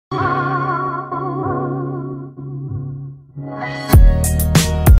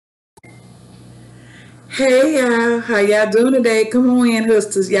Hey y'all, how y'all doing today? Come on in,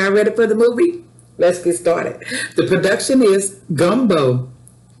 hustlers. Y'all ready for the movie? Let's get started. The production is Gumbo.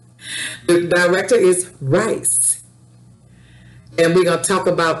 The director is Rice. And we're going to talk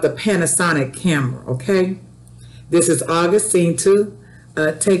about the Panasonic camera, okay? This is August, scene 2,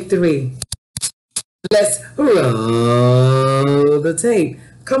 take 3. Let's roll the tape.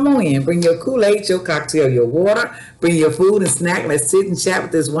 Come on in. Bring your Kool-Aid, your cocktail, your water. Bring your food and snack. Let's sit and chat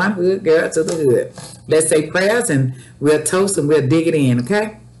with this one hood girl to the hood. Let's say prayers and we'll toast and we'll dig it in,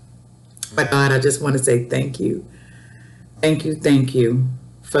 okay? My God, I just want to say thank you. Thank you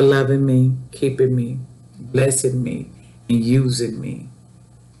for loving me, keeping me, blessing me, and using me.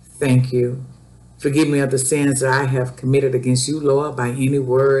 Thank you. Forgive me of the sins that I have committed against you, Lord, by any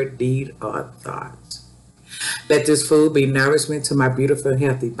word, deed, or thought. Let this food be nourishment to my beautiful,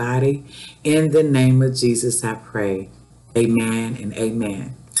 healthy body. In the name of Jesus, I pray. Amen and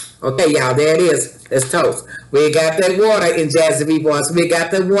amen. Okay, y'all, there it is. Let's toast. We got that water in Jazzy V voice. We got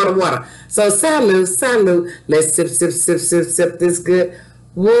that water. So, salute. Let's sip this good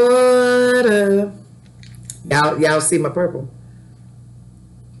water. Y'all see my purple?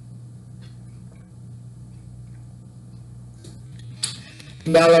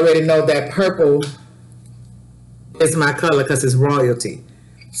 Y'all already know that purple is my color because it's royalty.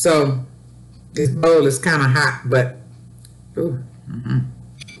 So this bowl is kind of hot, but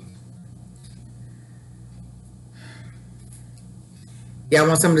y'all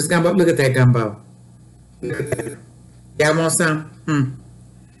want some of this gumbo? Look at that gumbo. Y'all want some?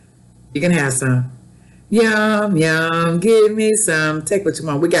 You can have some. Yum, give me some. Take what you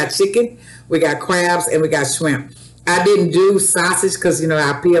want. We got chicken, we got crabs, and we got shrimp. I didn't do sausage because,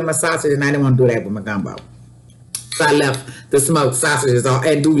 I peeled my sausage and I didn't want to do that with my gumbo. So I left the smoked sausages all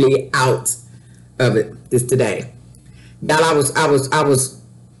and duly out of it this today. Y'all, I was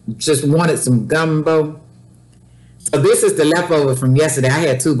just wanted some gumbo. So this is the leftover from yesterday. I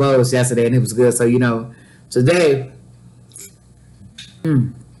had 2 bowls yesterday and it was good. So today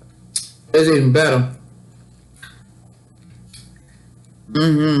it's even better.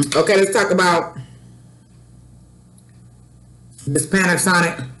 Okay, let's talk about this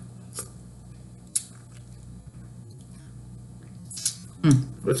Panasonic.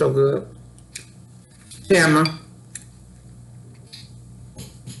 It's so good. Camera.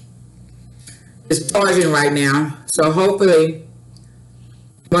 It's charging right now. So hopefully,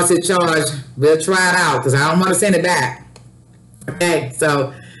 once it charges, we'll try it out because I don't want to send it back. Okay,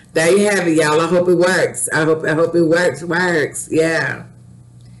 so there you have it, y'all. I hope it works. I hope it works. Yeah.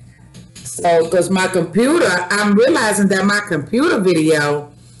 So, because my computer, I'm realizing that my computer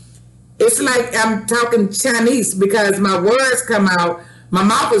video, it's like I'm talking Chinese because my words come out. My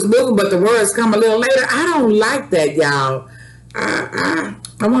mouth is moving, but the words come a little later. I don't like that, y'all. I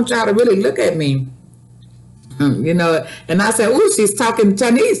want y'all to really look at me. And I said, "Ooh, she's talking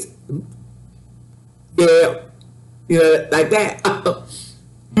Chinese." Yeah. Like that.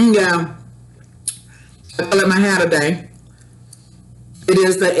 Yeah. I color my hair today. It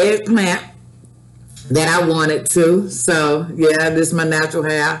is the eggplant that I wanted to. So, yeah, this is my natural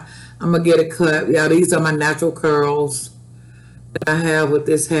hair. I'm going to get it cut. Yeah, these are my natural curls that I have with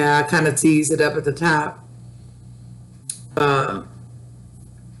this hair. I kind of tease it up at the top.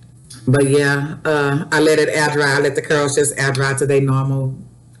 But yeah, I let it air dry. I let the curls just air dry to their normal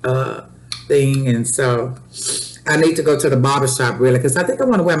thing. And so I need to go to the barber shop really because I think I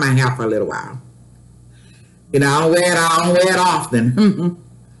want to wear my hair for a little while. I don't wear it often.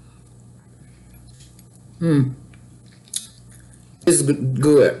 It's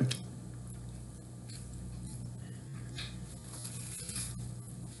good.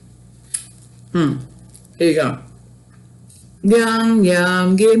 Here you go.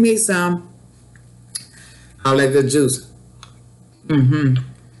 Yum, give me some. All that good juice.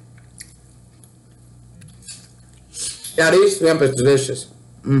 Yeah, these shrimp is delicious.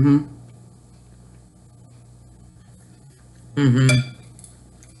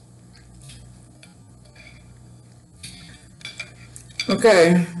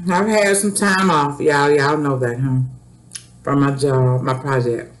 Okay, I've had some time off. Y'all know that, huh? From my job, my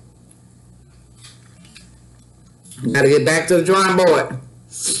project. Gotta get back to the drawing board.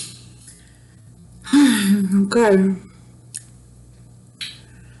 Okay.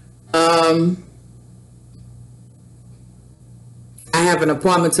 I have an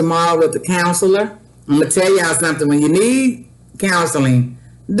appointment tomorrow with the counselor. I'm gonna tell y'all something. When you need counseling,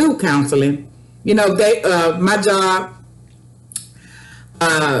 do counseling. My job,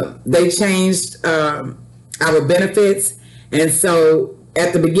 they changed our benefits, and so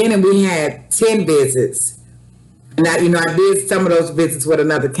at the beginning we had 10 visits And I, I did some of those visits with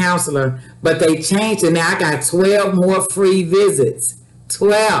another counselor, but they changed it. Now I got 12 more free visits.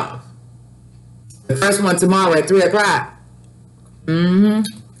 12. The first one tomorrow at 3 o'clock.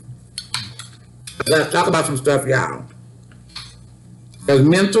 Let's talk about some stuff, y'all. Because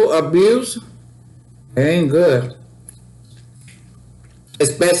mental abuse, it ain't good.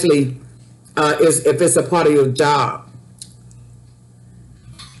 Especially if it's a part of your job.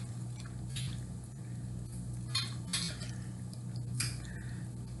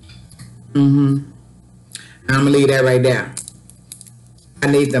 I'm gonna leave that right there. I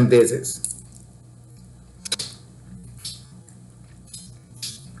need them visits.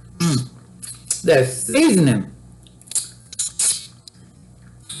 That seasoning.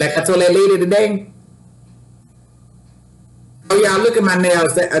 Like I told that lady today. Oh y'all, look at my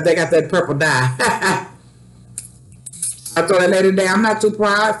nails. They got that purple dye. I told that lady today, I'm not too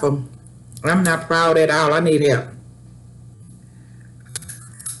prideful. I'm not proud at all. I need help.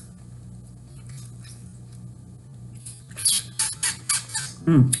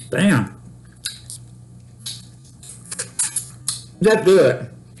 Damn. That's good.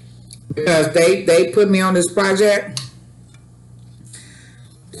 Because they put me on this project.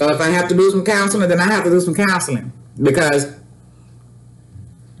 So if I have to do some counseling, then I have to do some counseling. Because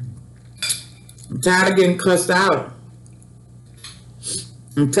I'm tired of getting cussed out.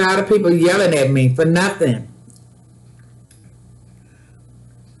 I'm tired of people yelling at me for nothing.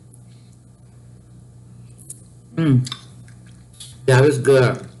 That was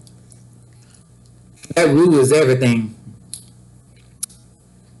good. That roux is everything.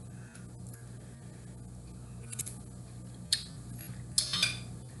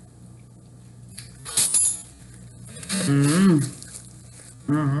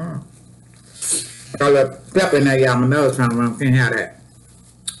 Got a pepper in there, y'all. My nose trying to run. Can't have that.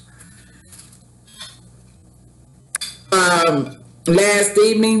 Last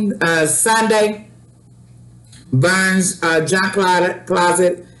evening, Sunday, Burns Junk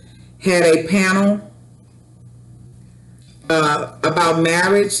Closet had a panel about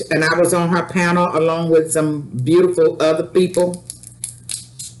marriage, and I was on her panel along with some beautiful other people.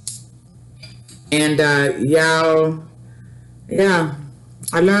 And y'all, yeah,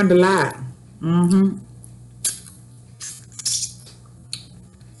 I learned a lot.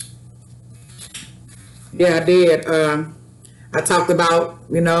 Yeah, I did. I talked about,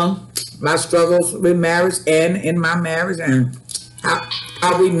 my struggles with marriage and in my marriage and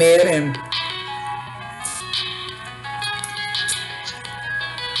how we met and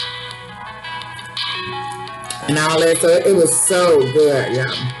all that. So it was so good,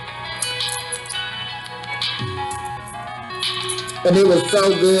 yeah. And it was so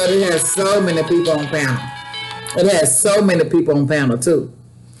good. It had so many people on panel. It had so many people on panel too.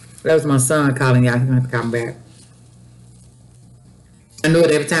 That was my son calling y'all. He gonna have to come back. I knew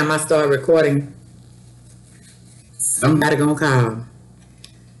it every time I started recording. Somebody gonna call.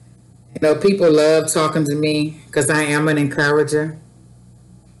 People love talking to me because I am an encourager.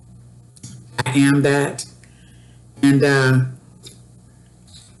 I am that. And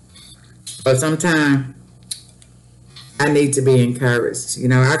but sometimes I need to be encouraged.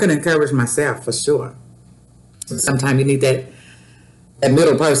 I can encourage myself for sure. Sometimes you need that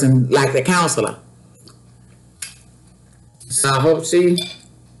middle person, like the counselor. So I hope she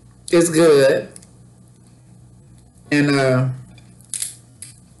is good. And I'm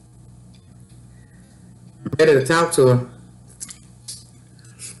ready to talk to her.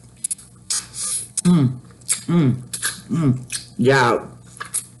 Y'all,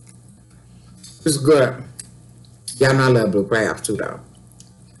 it's good. Y'all know I love blue crabs too, though.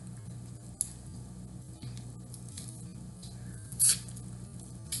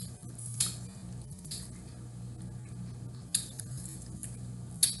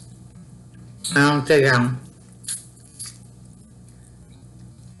 I don't take out.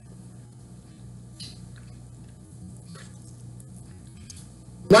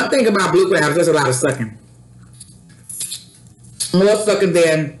 One thing about blue crabs, there's a lot of sucking. More sucking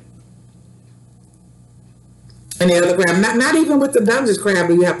than any other crab. Not even with the Dungeness crab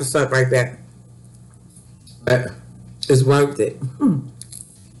do you have to suck like that. But it's worth it.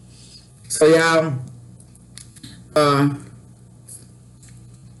 So y'all,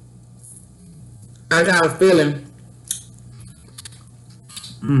 I got a feeling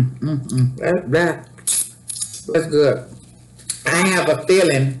that's good. I have a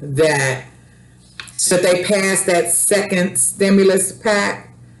feeling that should they pass that second stimulus pack,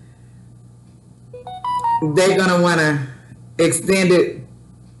 they're gonna want to extend it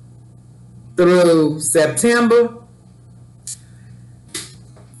through September,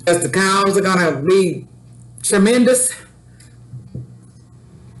 because the cows are gonna be tremendous.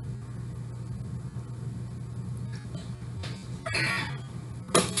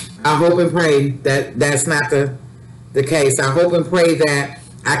 I hope and pray that that's not the case. I hope and pray that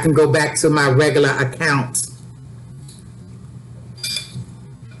I can go back to my regular account.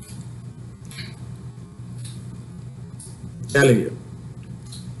 Telling you.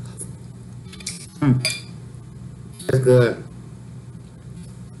 That's good.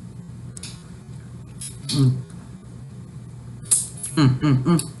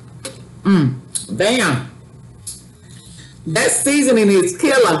 Damn. That seasoning is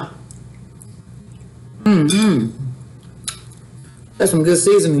killer. That's some good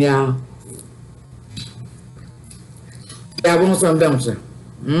seasoning, y'all. Y'all want some, don't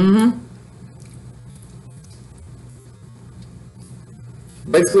you?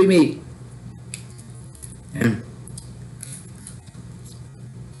 Baked sweet meat. Yeah.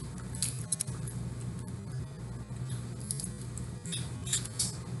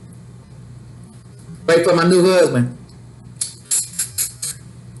 Wait for my new husband.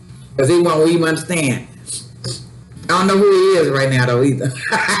 Because he won't even understand. I don't know who he is right now, though, either.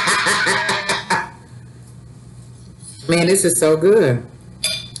 Man, this is so good.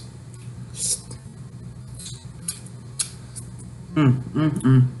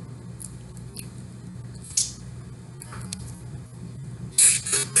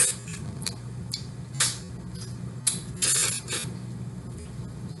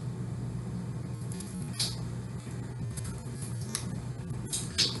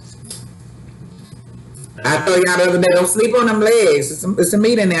 I told y'all the other day, don't sleep on them legs. It's some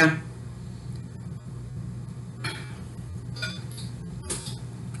meat in there.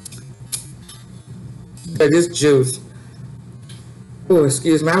 This juice. Oh,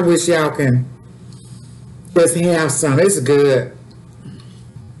 excuse me. I wish y'all can just have some. It's good.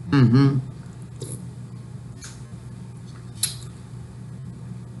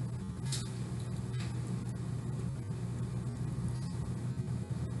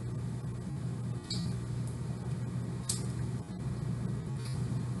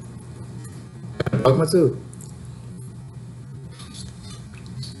 Broke my tooth.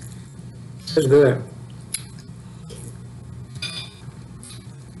 It's good.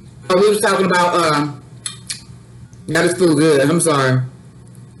 Oh, we was talking about that is food good. I'm sorry.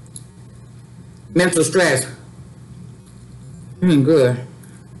 Mental stress. Good.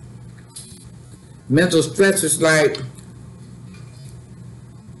 Mental stress is like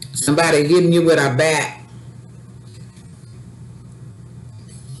somebody hitting you with a bat.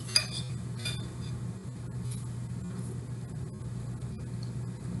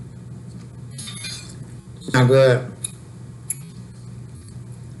 Not good.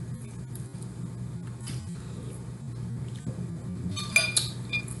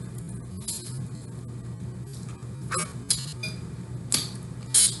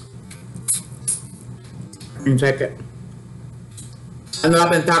 You take it. I know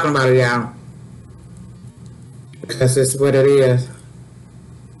I've been talking about it, y'all. Because it's what it is.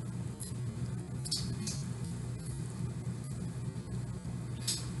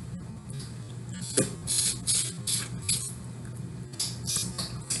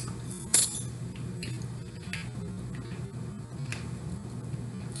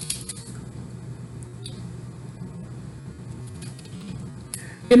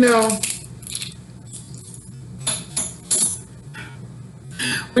 You know,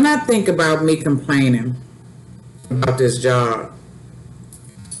 when I think about me complaining about this job,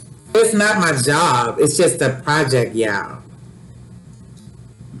 it's not my job. It's just a project, y'all.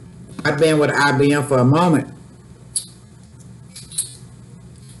 I've been with IBM for a moment.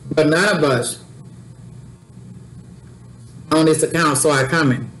 But none of us on this account saw it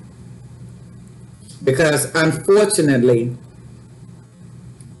coming. Because unfortunately,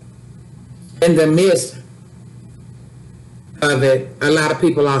 in the midst of it, a lot of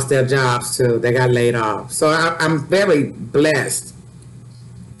people lost their jobs too. They got laid off. So I'm very blessed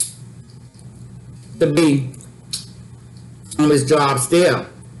to be on this job still.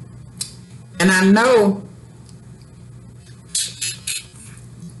 And I know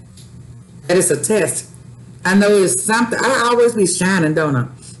that it's a test. I know it's something. I always be shining, don't I?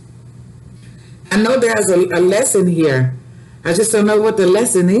 I know there's a lesson here. I just don't know what the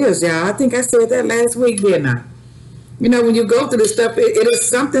lesson is, y'all. I think I said that last week, didn't I? You know, when you go through this stuff, it is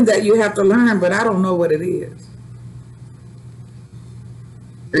something that you have to learn, but I don't know what it is.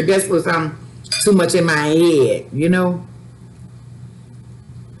 I guess was too much in my head, you know?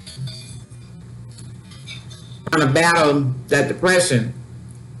 Trying to battle that depression.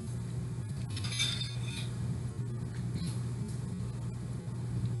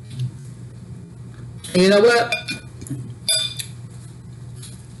 You know what?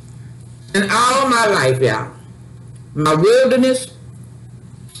 In all my life, y'all, my wilderness,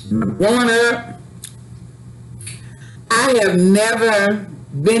 my growing up, I have never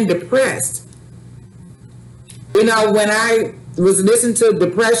been depressed. You know, when I was listening to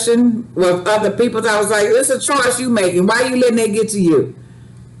depression with other people, I was like, it's a choice you making. Why are you letting that get to you?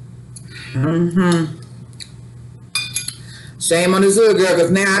 Shame on this hood girl,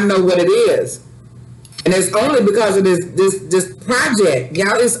 because now I know what it is. And it's only because of this project.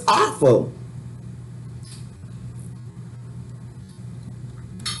 Y'all, it's awful.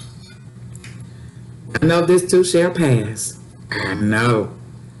 I know this too shall pass. I know.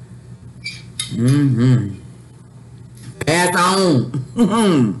 Pass on.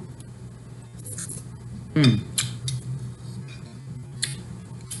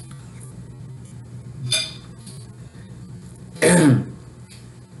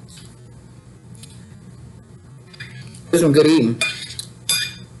 This some good eating.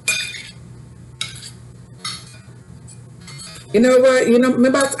 You know what? You know,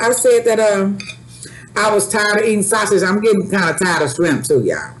 remember I said that I was tired of eating sausage. I'm getting kind of tired of shrimp too,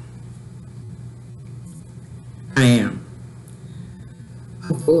 y'all. I am.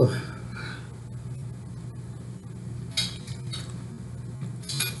 Oh.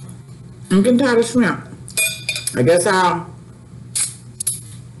 I'm getting tired of shrimp. I guess I'll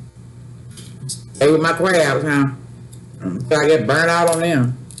stay with my crabs, huh? Until I get burnt out on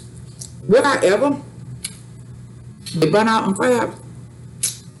them. Would I ever be burnt out on crabs?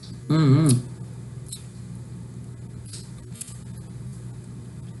 I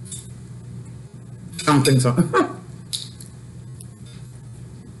don't think so.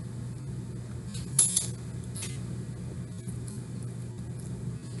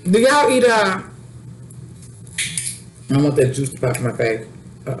 Do y'all eat I don't want that juice to pop in my face.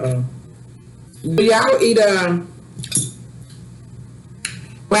 Do y'all eat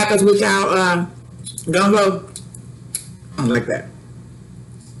crackers with y'all gumbo? I don't like that.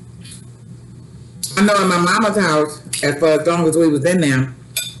 I know in my mama's house, as long as we was in there,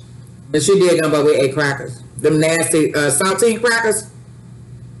 and she did gumbo, we ate crackers. Them nasty saltine crackers.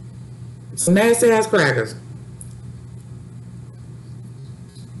 Some nasty ass crackers.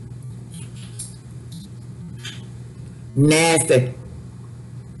 Nasty.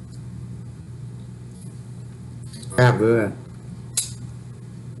 How good.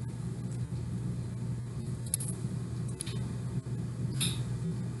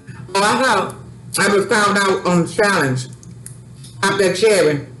 Oh, I was found out on the challenge. Pop that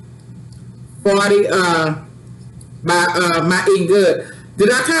cherry. 40 my Eating Good.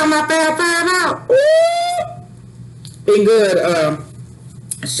 Did I count my Fab Five out? Ooh! Eating Good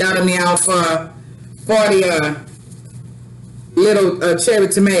shouted me out for 40 little cherry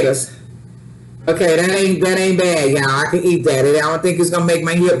tomatoes. Okay, that ain't bad, y'all. I can eat that. I don't think it's gonna make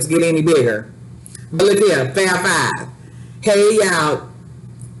my hips get any bigger. But look here, Fab Five. Hey, y'all,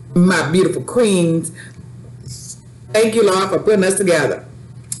 my beautiful queens. Thank you, Lord, for putting us together.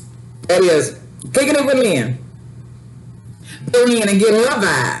 That is kicking it with Lynn. Go in and get her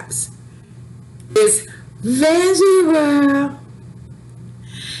vibes. It's Veggie World.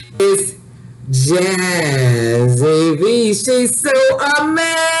 It's Jazzy V. She's so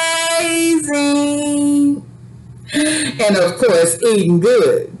amazing. And of course, eating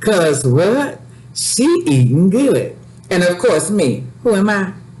good. Cause what? She eating good. And of course, me. Who am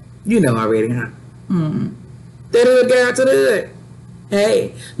I? You know already, huh? That hood girl to the hood.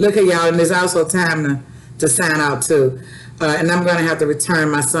 Hey, look at y'all, and it's also time to sign out too. And I'm gonna have to return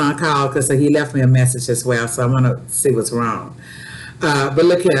my son call because he left me a message as well. So I'm gonna see what's wrong. But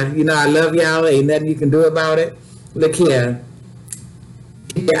look here, you know I love y'all. Ain't nothing you can do about it. Look here,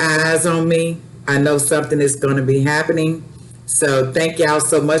 keep your eyes on me. I know something is gonna be happening. So thank y'all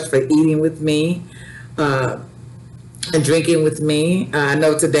so much for eating with me. And drinking with me. I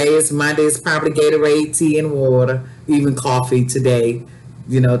know today is Monday. It's probably Gatorade, tea, and water, even coffee today.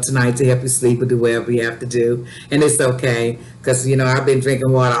 You know, tonight to help you sleep or do whatever you have to do, and it's okay because you know I've been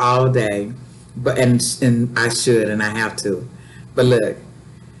drinking water all day, but and I should and I have to. But look,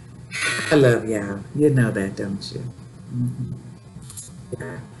 I love y'all. You know that, don't you?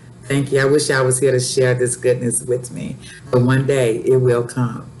 Yeah. Thank you. I wish I was here to share this goodness with me, but one day it will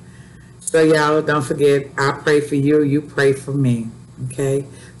come. So y'all, don't forget, I pray for you, you pray for me, okay?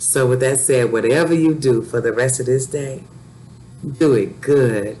 So with that said, whatever you do for the rest of this day, do it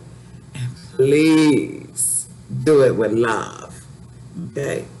good. And please do it with love,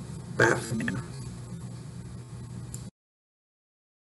 okay? Bye for now.